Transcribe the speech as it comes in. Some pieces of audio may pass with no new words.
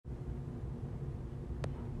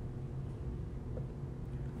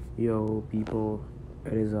Yo, people,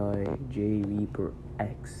 it is I, J Reaper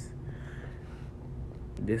X.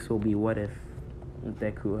 This will be what if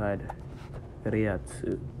Deku had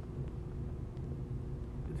reitsu.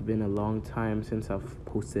 It's been a long time since I've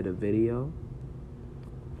posted a video.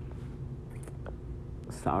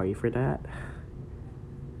 Sorry for that.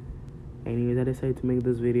 Anyways, I decided to make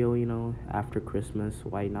this video, after Christmas.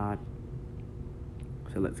 Why not?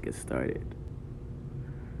 So let's get started.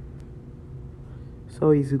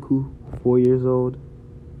 So Izuku, 4 years old.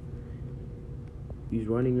 He's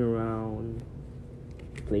running around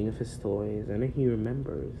playing with his toys, and then he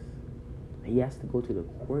remembers he has to go to the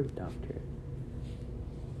quirk doctor.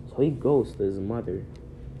 So he goes to his mother,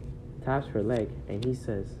 taps her leg, and he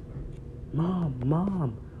says,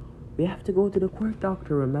 Mom, we have to go to the quirk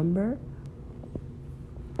doctor, remember?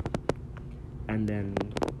 And then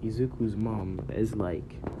Izuku's mom is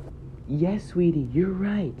like, yes, sweetie, you're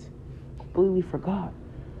right. Completely forgot.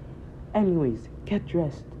 Anyways, get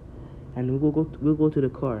dressed, and we'll go to the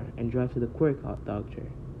car and drive to the quirk doctor.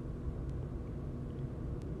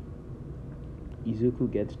 Izuku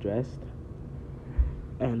gets dressed,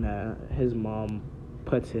 and his mom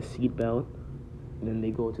puts his seatbelt, and then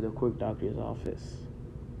they go to the quirk doctor's office.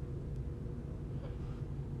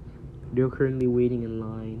 They're currently waiting in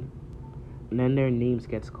line, and then their names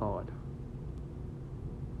gets called.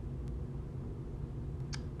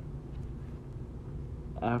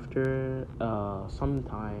 After some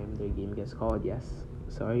time, their game gets called,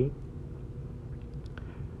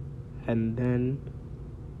 and then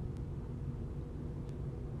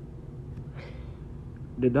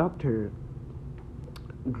the doctor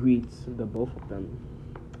greets the both of them,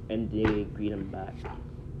 and they greet him back.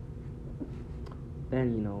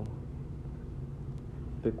 Then,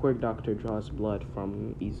 the quirk doctor draws blood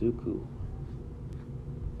from Izuku,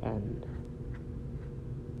 and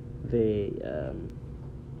they,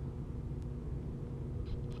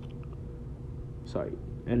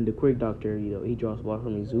 and the quirk doctor, he draws blood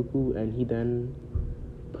from Izuku, and he then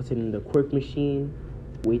puts it in the quirk machine,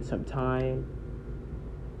 waits some time,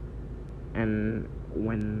 and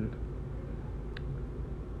when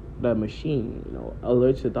the machine,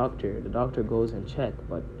 alerts the doctor goes and checks,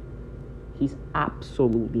 but he's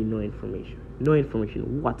absolutely no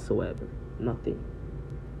information whatsoever. Nothing.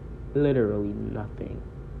 Literally nothing.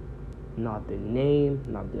 Not the name,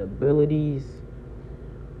 not the abilities,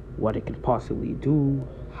 what it can possibly do,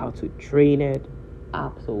 how to train it,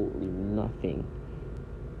 absolutely nothing.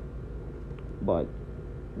 But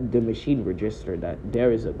the machine registered that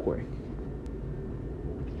there is a quirk.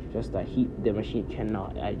 Just that the machine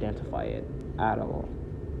cannot identify it at all.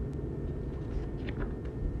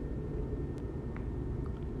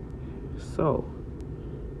 So,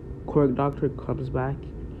 quirk doctor comes back,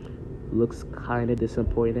 looks kind of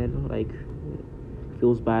disappointed,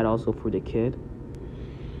 feels bad also for the kid.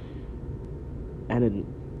 And then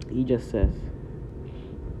he just says,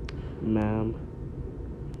 Ma'am,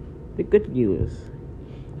 the good news,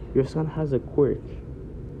 your son has a quirk.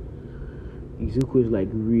 Izuku is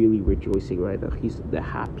really rejoicing right now. He's the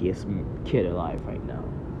happiest kid alive right now.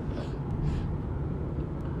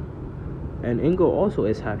 And Ingo also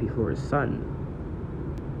is happy for his son.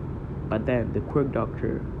 But then the quirk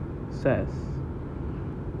doctor says,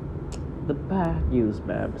 the bad news,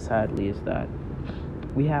 ma'am, sadly, is that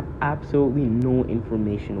we have absolutely no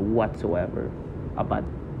information whatsoever about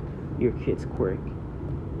your kid's quirk.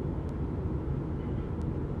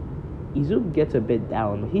 Izuku gets a bit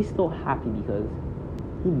down, but he's still happy because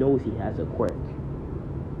he knows he has a quirk.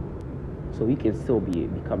 So he can still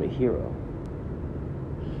become a hero.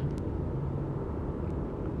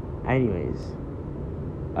 Anyways,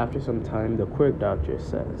 after some time, the quirk doctor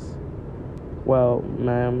says, well,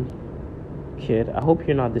 ma'am, kid, I hope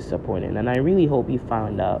you're not disappointed, and I really hope you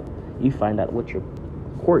find out what your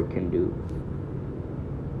quirk can do.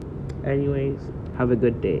 Anyways, have a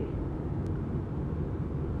good day.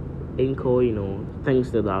 Inko,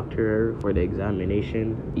 thanks the doctor for the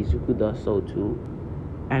examination. Izuku does so too,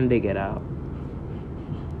 and they get out.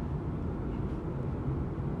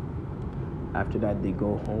 After that, they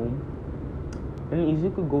go home, and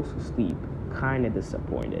Izuku goes to sleep, kind of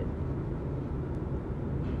disappointed.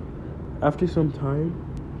 After some time,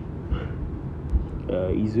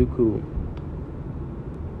 Izuku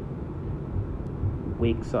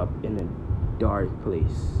wakes up in a dark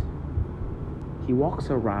place. He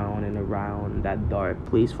walks around and around that dark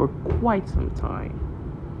place for quite some time.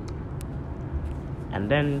 And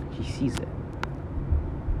then he sees it.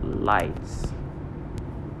 Lights.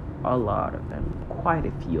 A lot of them. Quite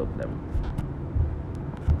a few of them.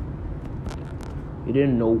 He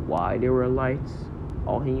didn't know why there were lights.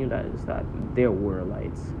 All he knew is that there were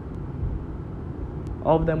lights.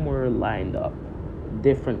 All of them were lined up,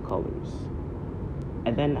 different colors.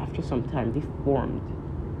 And then after some time, they formed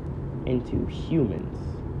into humans,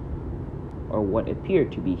 or what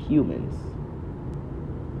appeared to be humans.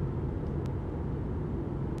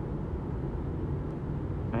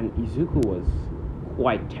 And Izuku was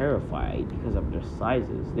quite terrified because of their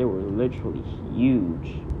sizes. They were literally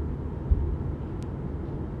huge.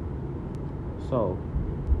 So,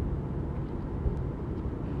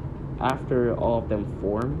 after all of them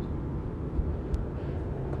formed,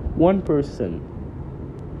 one person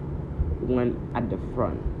went at the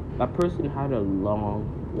front. That person had a long,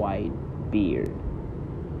 white beard.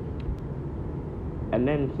 And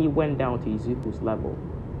then he went down to Izuku's level,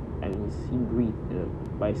 and he greeted him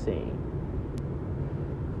by saying,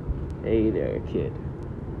 "Hey there, kid.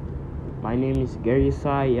 My name is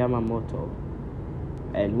Gerisai Yamamoto,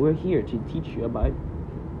 and we're here to teach you about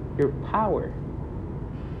your power."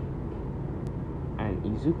 And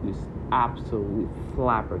Izuku is absolutely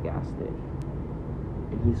flabbergasted,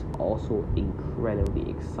 and he's also incredibly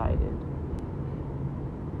excited.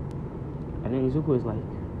 And then Izuku is like,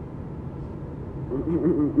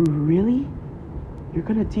 "Really? You're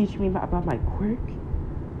gonna teach me about my quirk?"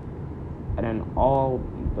 And then all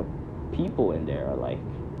the people in there are like,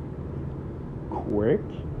 "Quirk?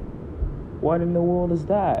 What in the world is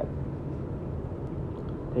that?"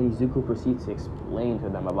 Then Izuku proceeds to explain to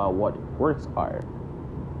them about what quirks are.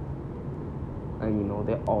 And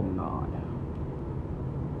they all nod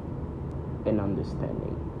in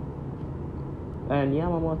understanding. And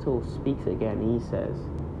Yamamoto speaks again, and he says,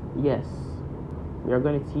 "Yes, we are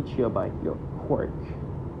going to teach you about your quirk."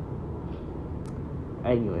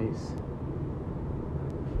 Anyways,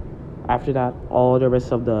 after that, all the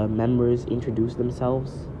rest of the members introduce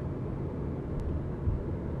themselves.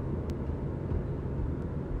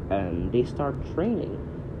 And they start training.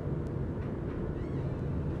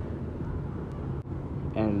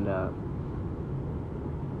 And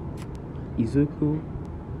Izuku,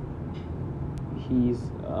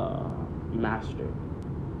 he's mastered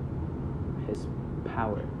his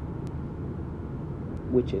power,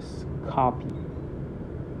 which is copy.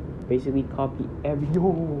 Basically, copy every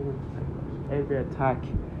attack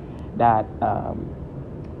that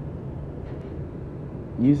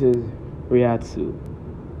uses reitsu.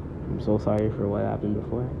 I'm so sorry for what happened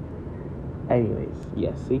before. Anyways,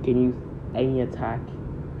 yes, so you can use any attack.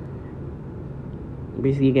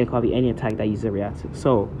 Basically, you can copy any attack that uses a reitsu.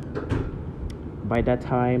 So, by that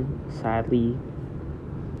time, sadly,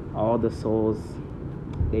 all the souls,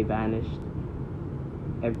 they vanished.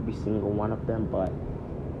 Every single one of them. But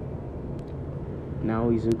now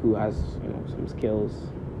Izuku has, some skills.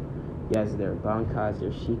 He has their bankais,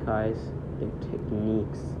 their shikais, their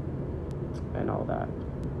techniques, and all that.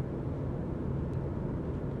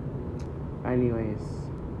 Anyways,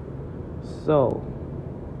 so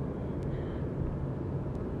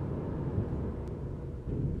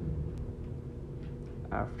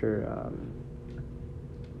after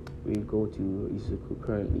we go to Izuku,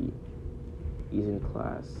 currently he's in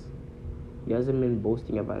class. He hasn't been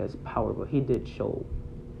boasting about his power, but he did show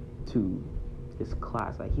to his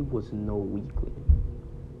class that he was no weakling,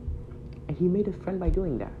 and he made a friend by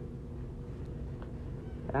doing that.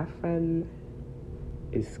 That friend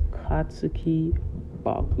is Katsuki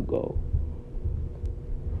Bakugo.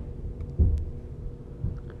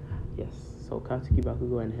 Yes, so Katsuki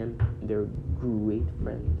Bakugo and him, they're great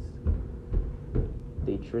friends.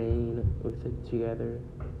 They train with it together,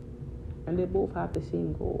 and they both have the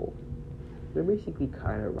same goal. They're basically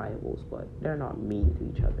kind of rivals, but they're not mean to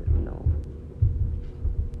each other,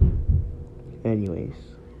 Anyways,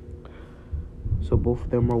 so both of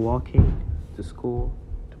them are walking to school,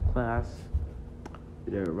 to class.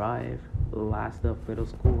 They arrive last of middle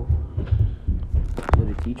school. So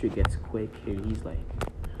the teacher gets quick, and he's like,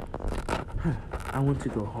 "I want to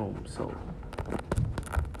go home, so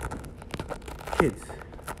kids,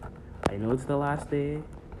 I know it's the last day.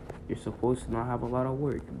 You're supposed to not have a lot of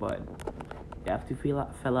work, but you have to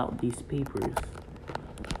fill out these papers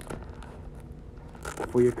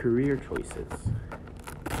for your career choices."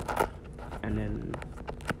 And then,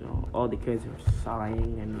 all the kids are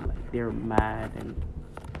sighing and they're mad and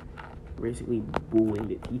basically booing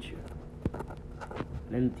the teacher.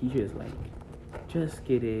 And then the teacher is like, "Just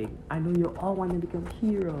kidding. I know you all want to become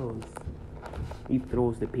heroes." He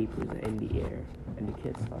throws the papers in the air, and the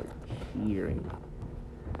kids start cheering.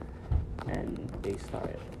 And they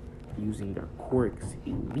start using their quirks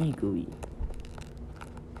illegally.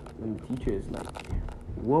 And the teacher is like,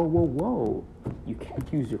 whoa. You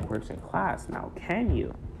can't use your quirks in class now, can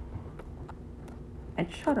you? And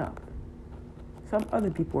shut up. Some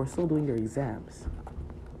other people are still doing their exams.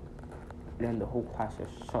 then the whole class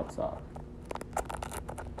just shuts off.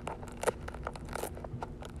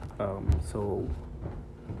 So,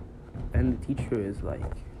 and the teacher is like,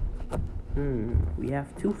 we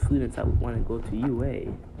have 2 students that want to go to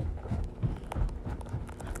UA.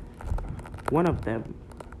 One of them,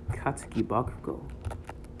 Katsuki Bakugo.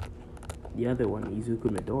 The other one, Izuku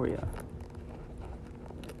Midoriya.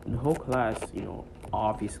 The whole class,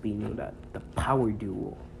 obviously knew that the power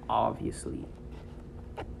duo, obviously,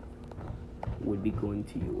 would be going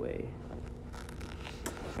to UA.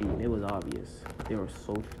 I mean, it was obvious. They were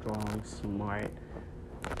so strong, smart,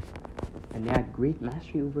 and they had great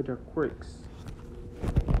mastery over their quirks.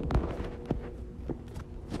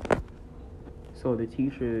 So the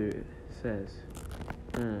teacher says,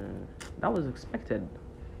 that was expected,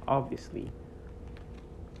 obviously.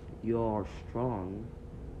 You're strong,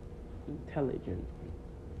 intelligent,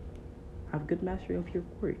 have good mastery of your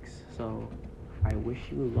quirks, so I wish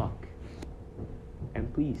you luck.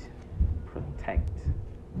 And please protect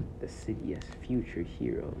the city as future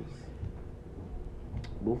heroes.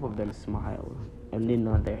 Both of them smile and they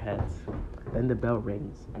nod their heads. Then the bell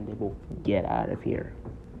rings and they both get out of here.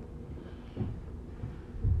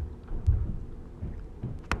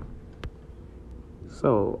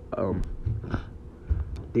 So,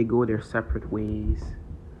 they go their separate ways.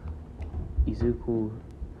 Izuku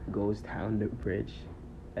goes down the bridge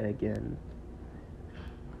again,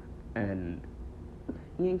 and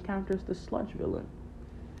he encounters the sludge villain.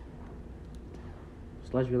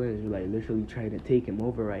 Sludge villain is like literally trying to take him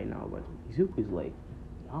over right now, but Izuku's like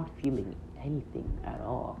not feeling anything at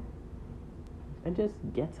all, and just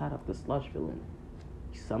gets out of the sludge villain.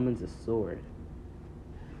 He summons a sword.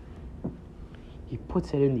 He puts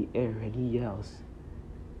it in the air and he yells,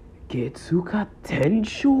 "Getsuka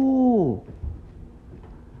Tensho!"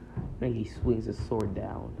 Then he swings his sword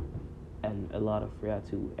down, and a lot of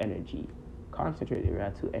reitsu energy, concentrated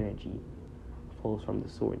reitsu energy, falls from the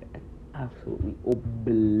sword and absolutely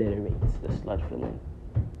obliterates the sludge villain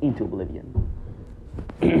into oblivion.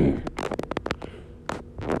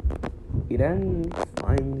 He then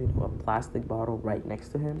finds a plastic bottle right next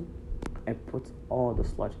to him and puts all the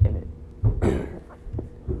sludge in it.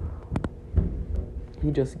 He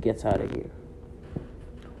just gets out of here.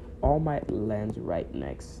 All Might lands right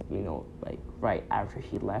next, like right after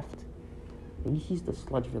he left. And he sees the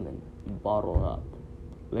sludge villain bottled up,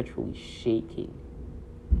 literally shaking.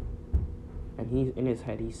 And he's in his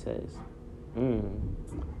head, he says,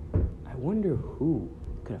 I wonder who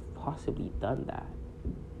could have possibly done that.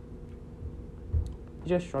 He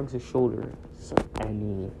just shrugs his shoulders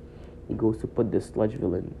and he goes to put the sludge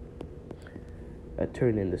villain,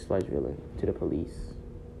 turn in the sludge villain to the police.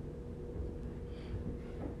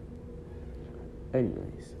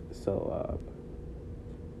 Anyways, so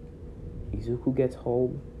Izuku gets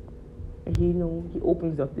home and he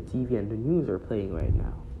opens up the TV and the news are playing right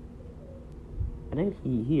now. And then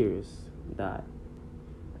he hears that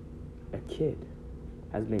a kid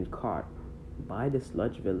has been caught by the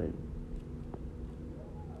sludge villain.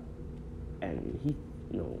 And he,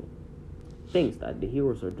 thinks that the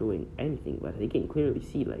heroes are doing anything, but they can clearly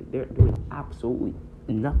see like they're doing absolutely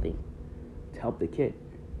nothing to help the kid.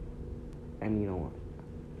 And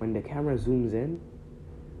when the camera zooms in,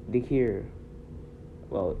 Izuku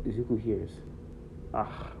hears,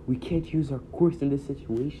 we can't use our quirks in this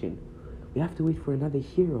situation. We have to wait for another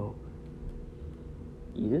hero.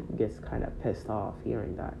 Izuku gets kind of pissed off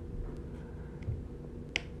hearing that.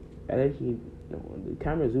 And then the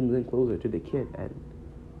camera zooms in closer to the kid and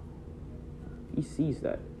he sees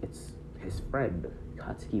that it's his friend,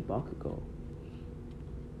 Katsuki Bakugo.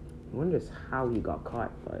 He wonders how he got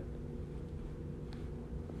caught, but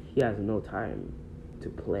he has no time to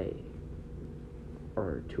play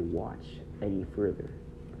or to watch any further.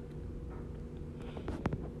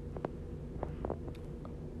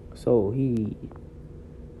 So he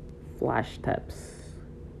flash taps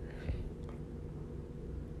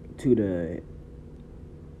to the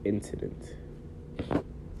incident.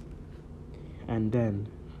 And then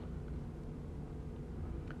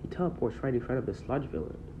he teleports right in front of the sludge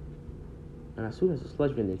villain. And as soon as the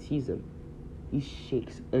sludge villain sees him, he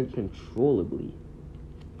shakes uncontrollably.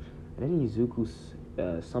 And then Izuku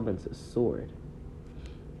summons a sword.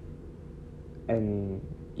 And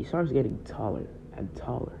he starts getting taller and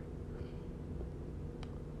taller.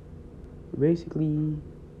 Basically,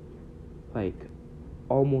 like,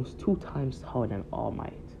 almost 2 times taller than All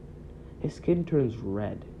Might. His skin turns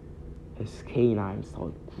red. His canines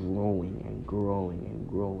start growing and growing and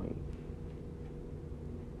growing.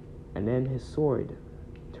 And then his sword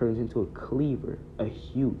turns into a cleaver, a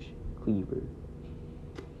huge cleaver.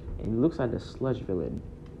 And he looks at the sludge villain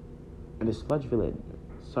And the sludge villain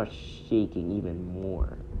starts shaking even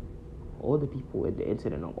more. All the people in the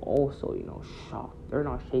incident are also, shocked. They're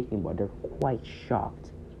not shaking, but they're quite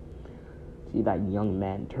shocked. See that young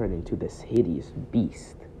man turn into this hideous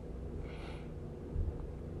beast.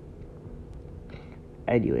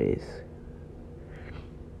 Anyways,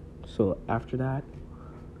 so after that,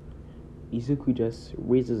 Izuku just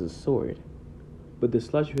raises a sword, but the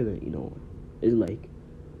sludge villain, is like,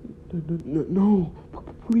 no,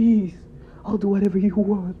 please, I'll do whatever you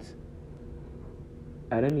want.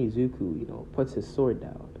 And then Izuku, puts his sword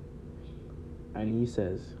down, and he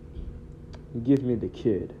says, give me the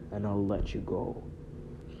kid, and I'll let you go.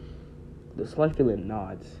 The sludge villain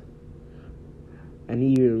nods, and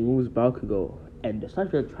he removes Bakugo, and the sludge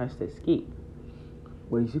villain tries to escape,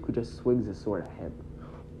 but Izuku just swings his sword at him,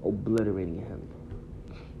 obliterating him.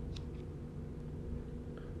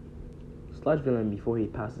 Sludge villain, before he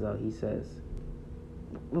passes out, he says,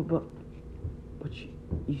 but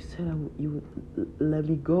you said you would let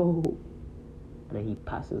me go. And then he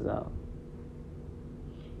passes out.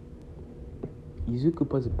 Izuku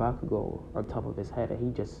puts Bakugo on top of his head, and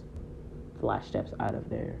he just flash steps out of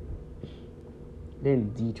there.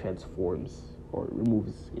 Then de-transforms, or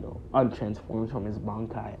removes, untransforms from his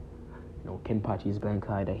Bankai. Kenpachi's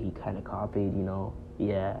Bankai that he kind of copied,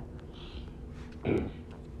 yeah.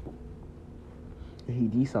 He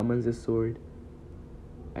de-summons his sword,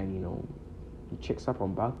 and, he checks up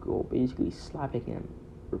on Bakugo, basically slapping him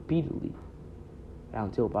repeatedly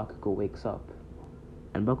until Bakugo wakes up.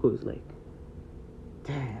 And Bakugo is like,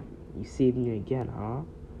 damn, you saved me again, huh?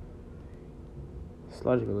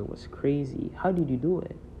 Sludge villain was crazy. How did you do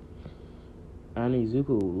it? And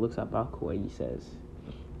Izuku looks at Bakugo and he says,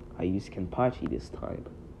 I used Kenpachi this time.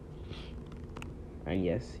 And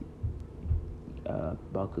yes,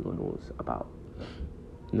 Bakugo knows about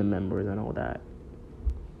the members and all that.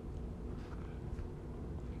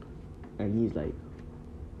 And he's like,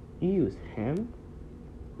 you used him?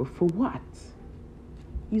 But for what?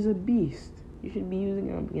 He's a beast. You should be using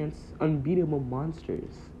him against unbeatable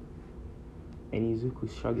monsters. And Izuku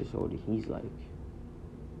shrugs his shoulders. He's like,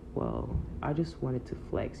 well, I just wanted to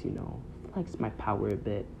flex, flex my power a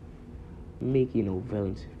bit. Make,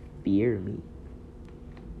 villains fear me.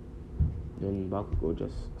 Then Bakugo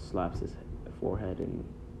just slaps his forehead and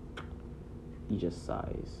he just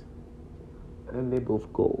sighs. And they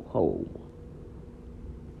both go home.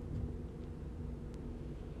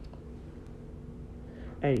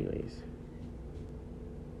 Anyways,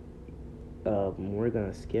 we're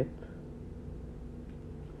gonna skip.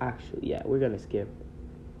 Actually, yeah, we're gonna skip.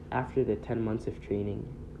 After the 10 months of training,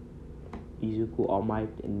 Izuku, All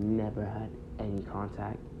Might never had any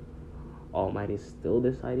contact. All Might is still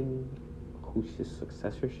deciding who his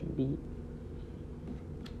successor should be.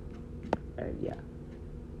 And yeah.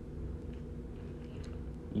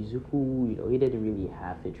 Izuku, he didn't really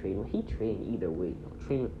have to train. Well, he trained either way,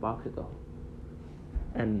 train with Bakugo.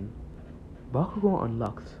 And Bakugo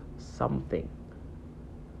unlocked something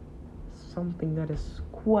that is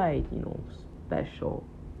quite, special.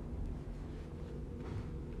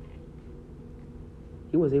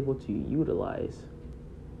 He was able to utilize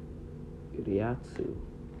reitsu,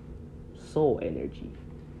 soul energy.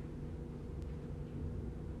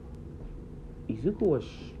 Izuku was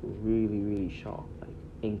really, really shocked,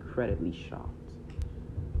 incredibly shocked.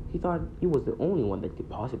 He thought he was the only one that could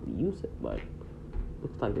possibly use it, but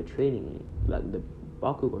looks like the training, the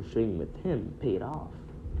Bakugo training with him paid off.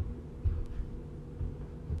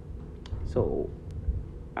 So,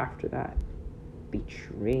 after that, they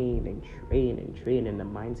trained and trained and trained in the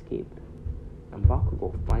Mindscape, and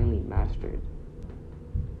Bakugo finally mastered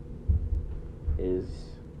his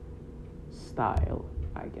style,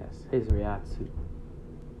 I guess, his reitsu.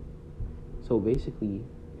 So basically,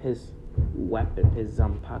 his weapon, his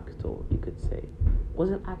Zanpakuto, you could say,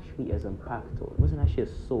 wasn't actually a Zanpakuto. It wasn't actually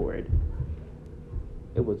a sword.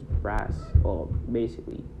 It was brass, or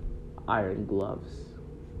basically iron gloves.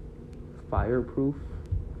 Fireproof,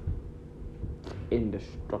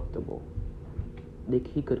 indestructible.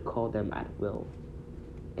 He could call them at will,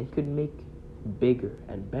 and could make bigger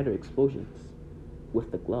and better explosions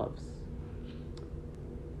with the gloves,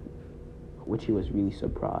 which he was really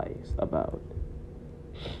surprised about.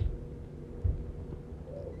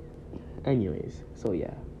 Anyways, so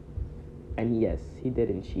yeah. And yes, he did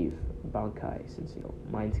achieve Bankai since,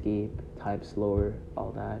 Mindscape, Time Slower,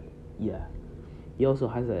 all that. Yeah. He also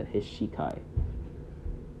has his Shikai.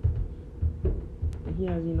 And he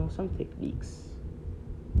has, some techniques.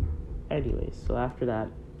 Anyways, so after that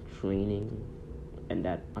training and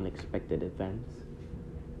that unexpected event,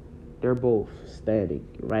 they're both standing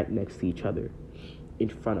right next to each other in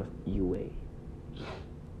front of UA.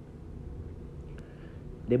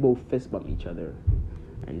 They both fist bump each other,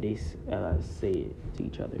 and they say to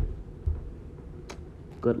each other,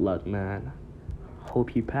 "Good luck, man.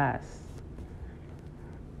 Hope you pass."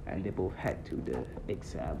 And they both head to the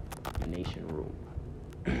examination room.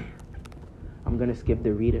 I'm gonna skip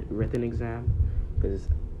the written exam because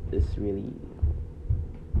it's really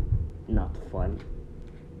not fun.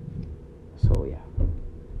 So yeah,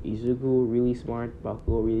 Izuku really smart,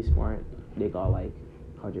 Bakugo really smart. They got like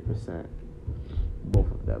 100%,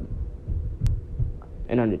 both of them,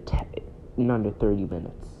 in under 30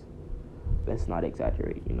 minutes. Let's not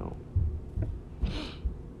exaggerate, you know.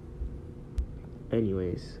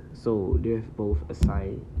 Anyways, so they've both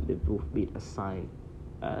been assigned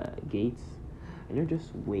gates, and they're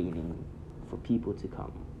just waiting for people to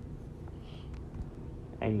come.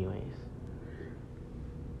 Anyways,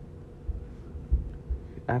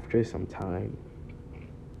 after some time,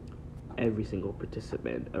 every single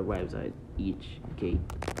participant arrives at each gate,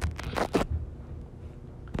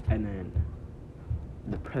 and then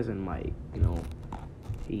the present mic,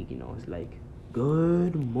 it's like,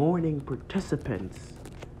 "Good morning, participants.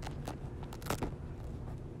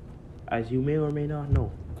 As you may or may not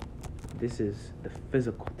know, this is the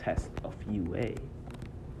physical test of UA.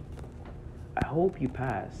 I hope you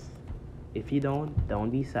pass. If you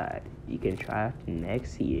don't be sad. You can try it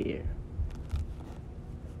next year."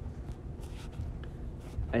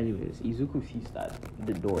 Anyways, Izuku sees that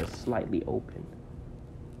the door is slightly open,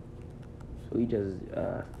 so he just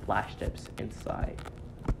flash steps inside.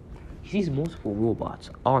 He sees multiple robots,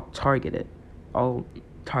 all targeting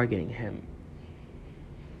him.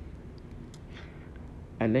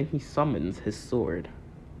 And then he summons his sword.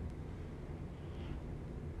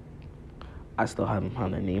 I still haven't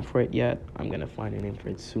found a name for it yet. I'm gonna find a name for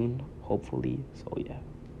it soon, hopefully. So yeah.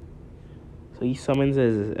 So he summons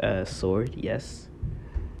his sword, yes.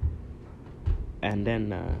 And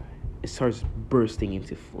then it starts bursting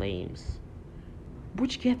into flames,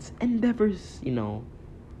 which gets Endeavor's,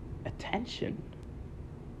 attention.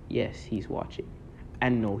 Yes, he's watching.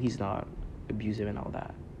 And no, he's not abusive and all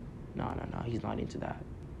that. No, he's not into that.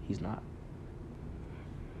 He's not.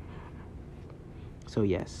 So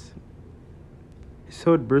yes,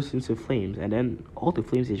 so it bursts into flames, and then all the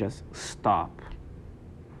flames, they just stop.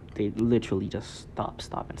 They literally just stop.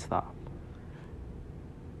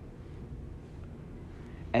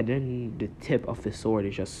 And then the tip of the sword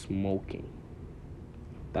is just smoking.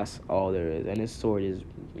 That's all there is. And his sword is,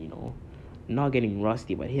 not getting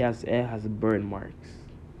rusty, but it has burn marks.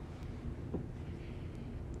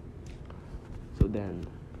 So then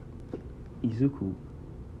Izuku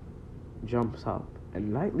jumps up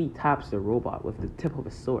and lightly taps the robot with the tip of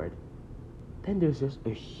his sword. Then there's just a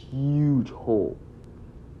huge hole,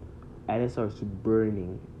 and it starts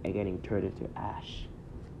burning and getting turned into ash,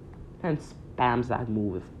 and spams that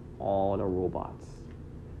move with all the robots,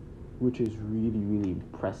 which is really, really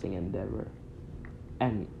impressing Endeavor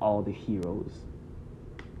and all the heroes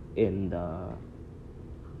in the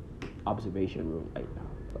observation room right now.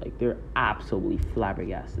 Like, they're absolutely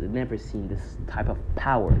flabbergasted. They've never seen this type of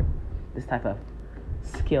power, this type of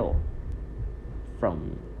skill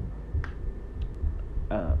from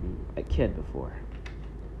a kid before.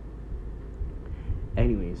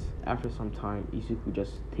 Anyways, after some time, Izuku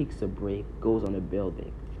just takes a break, goes on a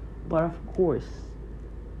building. But of course,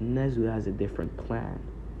 Nezu has a different plan.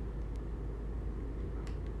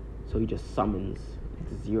 So he just summons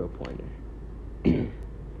the 0 pointer.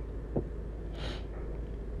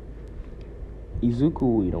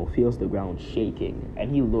 Izuku, feels the ground shaking, and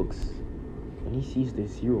he looks, and he sees the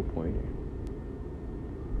 0 pointer.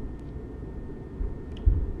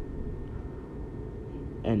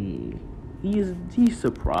 And he's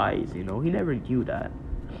surprised, he never knew that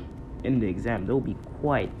in the exam there'll be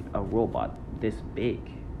quite a robot this big.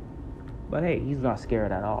 But hey, he's not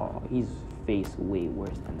scared at all. He's faced way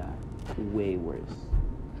worse than that. Way worse.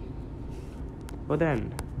 But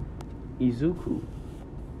then Izuku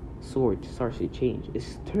sword starts to change. It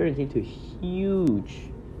turns into a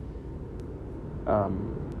huge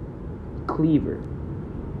cleaver.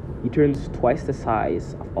 He turns twice the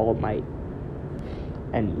size of All Might,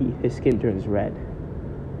 and his skin turns red.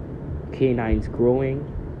 Canines growing,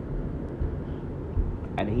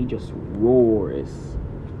 and he just roars,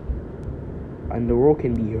 and the roar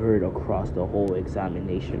can be heard across the whole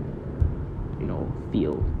examination,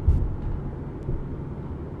 field.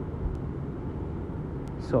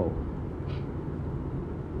 So,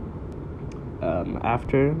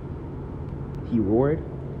 after he roared,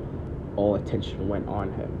 all attention went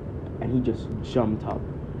on him, and he just jumped up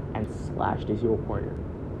and slashed the 0 pointer.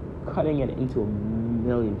 cutting it into a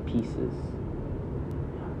million pieces,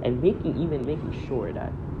 and making sure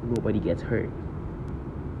that nobody gets hurt.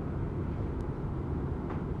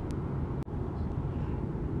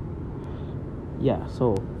 Yeah,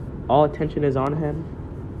 so all attention is on him.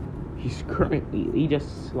 He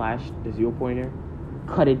just slashed the 0 pointer,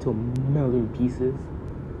 cut into a million pieces,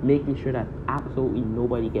 making sure that absolutely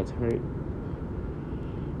nobody gets hurt.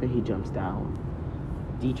 Then he jumps down,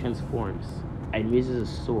 de-transforms, and uses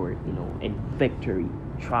a sword, in victory,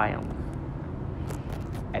 triumph.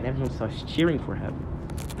 And everyone starts cheering for him.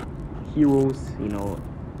 Heroes,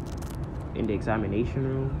 in the examination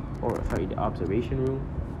room, the observation room,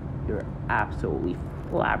 they're absolutely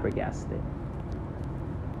flabbergasted.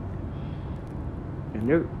 And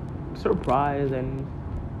they're surprised and,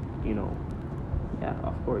 yeah,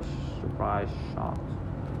 of course, surprised, shocked.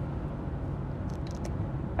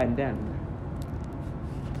 And then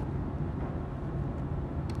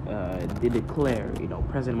they declare,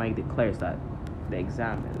 President Mike declares that the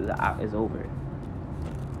exam is over.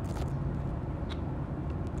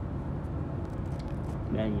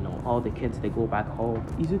 Then, all the kids, they go back home.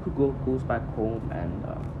 Izuku goes back home, and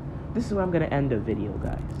this is where I'm gonna end the video,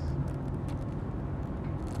 guys.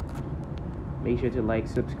 Make sure to like,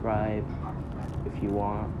 subscribe if you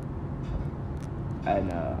want,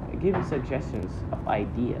 and give me suggestions of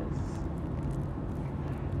ideas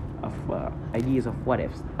of what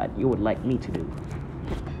ifs that you would like me to do.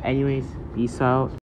 Anyways, peace out.